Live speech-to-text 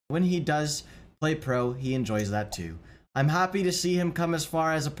When he does play pro, he enjoys that too. I'm happy to see him come as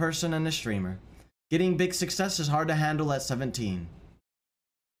far as a person and a streamer. Getting big success is hard to handle at 17.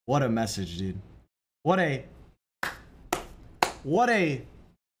 What a message, dude. What a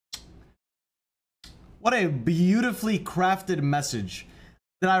beautifully crafted message.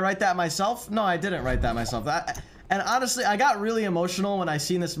 Did I write that myself? No, I didn't write that myself. And honestly, I got really emotional when I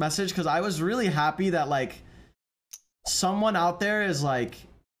seen this message because I was really happy that like someone out there is like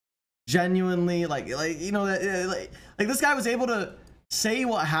genuinely like you know like this guy was able to say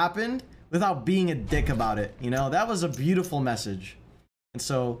what happened without being a dick about it. You know, that was a beautiful message. And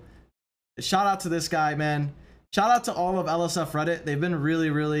so shout out to this guy, man. Shout out to all of LSF Reddit. They've been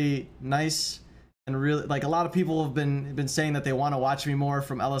really nice, and really like a lot of people have been saying that they want to watch me more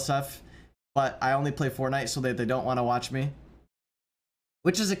from LSF, but I only play Fortnite, so they don't want to watch me,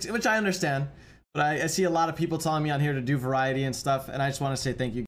 which I understand. But I see a lot of people telling me on here to do variety and stuff, and I just want to say thank you.